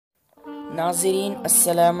नाज़रीन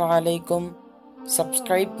अस्सलामु अलैकुम।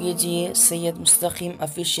 सब्सक्राइब कीजिए सैयद मुस्तकीम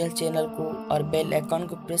ऑफिशियल चैनल को और बेल आइकन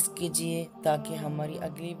को प्रेस कीजिए ताकि हमारी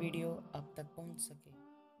अगली वीडियो आप तक पहुंच सके।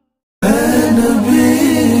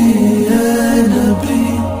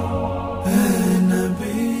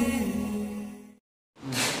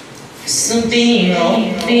 हस्बी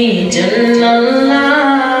रब्बी जल्लल्लाह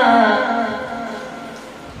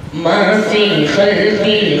मा फी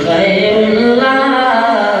क़ल्बी ग़ैरुल्लाह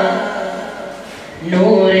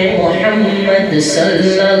नूर मोहम्मद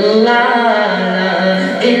सल्लल्लाहु ला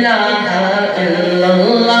इलाहा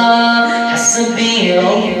इल्लल्लाह। हस्बी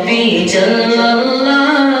रब्बी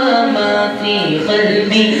जल्लल्लाह मा फी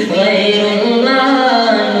क़ल्बी ग़ैरुल्लाह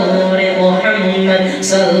नूर मोहम्मद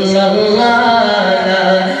सल्लल्लाहु ला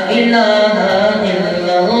इलाहा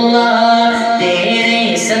इल्लल्लाह। तेरे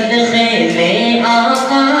सदक़े में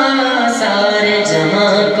आका सारे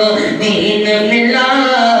जहां को दीन मिला,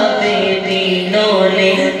 बेदीनों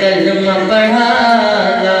ने कलमा पढ़ा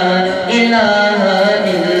ला इलाहा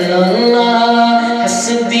इल्लल्लाह।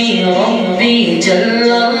 हस्बी रब्बी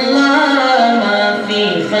जल्लल्लाह मा फी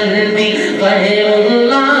क़ल्बी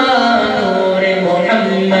ग़ैरुल्लाह नूर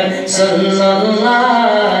मोहम्मद सल्लल्लाहु ला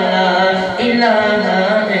इलाहा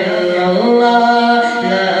इल्लल्लाह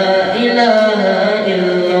ला इलाहा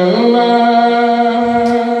इल्लल्लाह।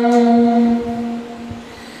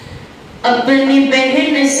 अपनी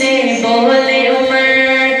बहन से बोले उमर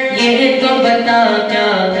ये तो बता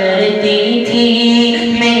क्या करती थी,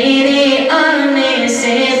 मेरे आने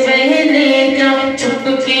से पहले क्या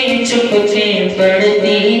चुपके चुपके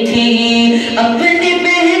पढ़ती थी। अपनी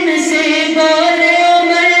बहन से बोले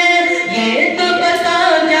उमर ये तो बता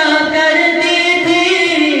क्या करती थी,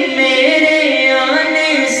 मेरे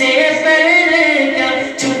आने से पहले क्या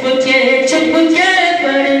चुपके चुपके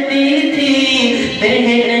पढ़ती थी।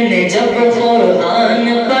 बहन ने जब कुरान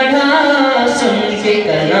पढ़ा सुन के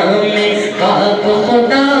कलाम में पाक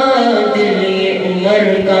खुदा, दिल ये उमर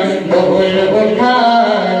का बोल उठा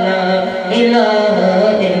ला इलाहा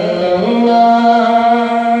इल्लल्लाह।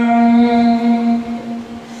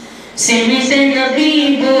 सिमत नबी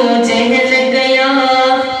वो जहल गया,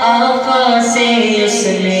 आका से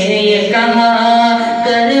उसने ये कहा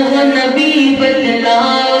कर हो नबी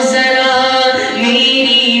बतलाओ जरा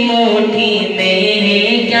मेरी मुट्ठी में है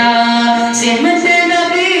क्या। सिमत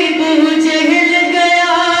नबी वो जहल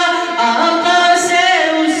गया, आका से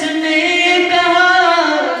उसने ये कहा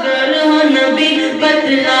कर हो नबी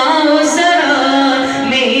बतलाओ जरा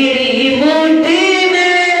मेरी मुट्ठी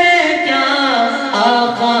में है क्या।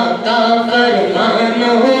 आका का फरमान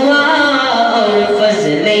हुआ और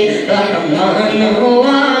फज़ले रहमान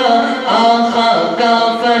हुआ, आका का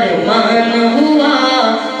फरमान हुआ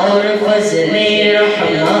और फज़ले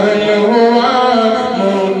रहमान हुआ।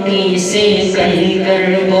 मोटी से कहकर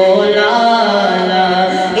बोला ला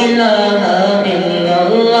इलाहा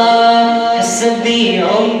इल्लल्लाह। हस्बी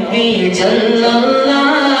रब्बी जल्लल्लाह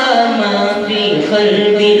मा फी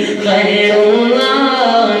क़ल्बी ग़ैरुल्लाह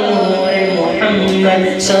नूर मोहम्मद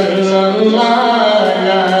सल्लल्लाहु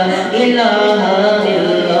ला इलाहा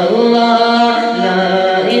इल्लल्लाह ला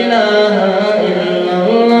इलाहा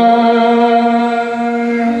इल्लल्लाह।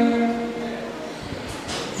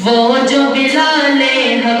 वो जो बिलाले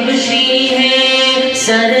हबशी है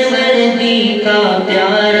सरवरदी का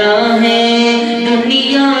प्यारा है,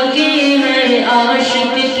 दुनिया के हर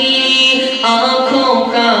आशिक की आँखों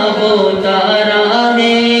का वो तारा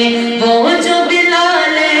है। वो जो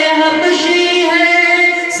बिलाले हबशी है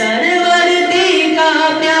सरवरदी का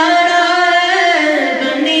प्यारा है,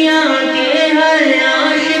 दुनिया के हर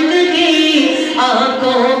आशिक की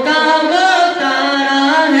आँखों का वो तारा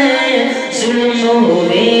है। जुल्म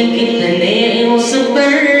हुए कितने उस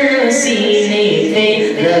पर सीने पे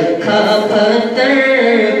रखा पत्थर,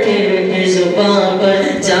 फिर भी ज़ुबान पर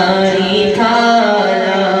जारी था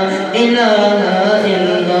ला इलाहा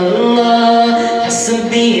इल्लल्लाह।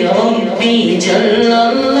 हस्बी रब्बी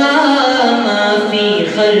जल्लल्लाह मा फी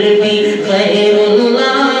क़ल्बी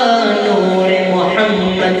ग़ैरुल्लाह नूर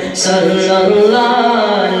मोहम्मद सल्लल्लाहु ला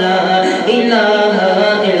इलाहा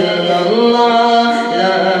इल्लल्लाह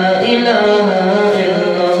ला इलाहा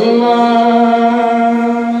इल्लल्लाह।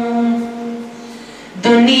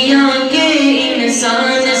 दुनिया के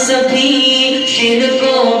इंसान सभी शिर्क व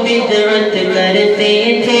बिदअत करते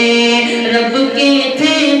थे, रब के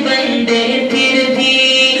थे बंदे फिर भी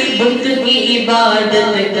बुत की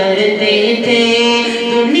इबादत करते थे।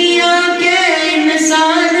 दुनिया के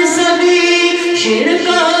इंसान सभी शिर्क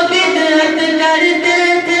व बिदअत करते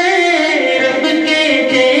थे, रब के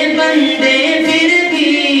थे बंदे फिर भी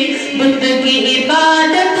बुत की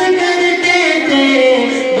इबादत करते थे।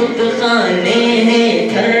 बुत खाने हैं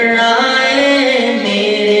थर्राए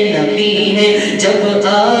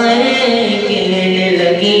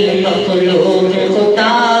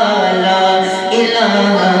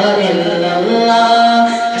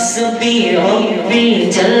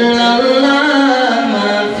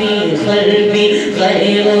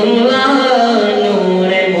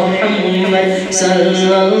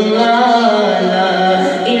सल्लल्लाहु ला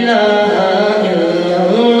इलाहा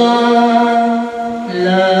इल्लल्लाह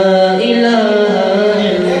ला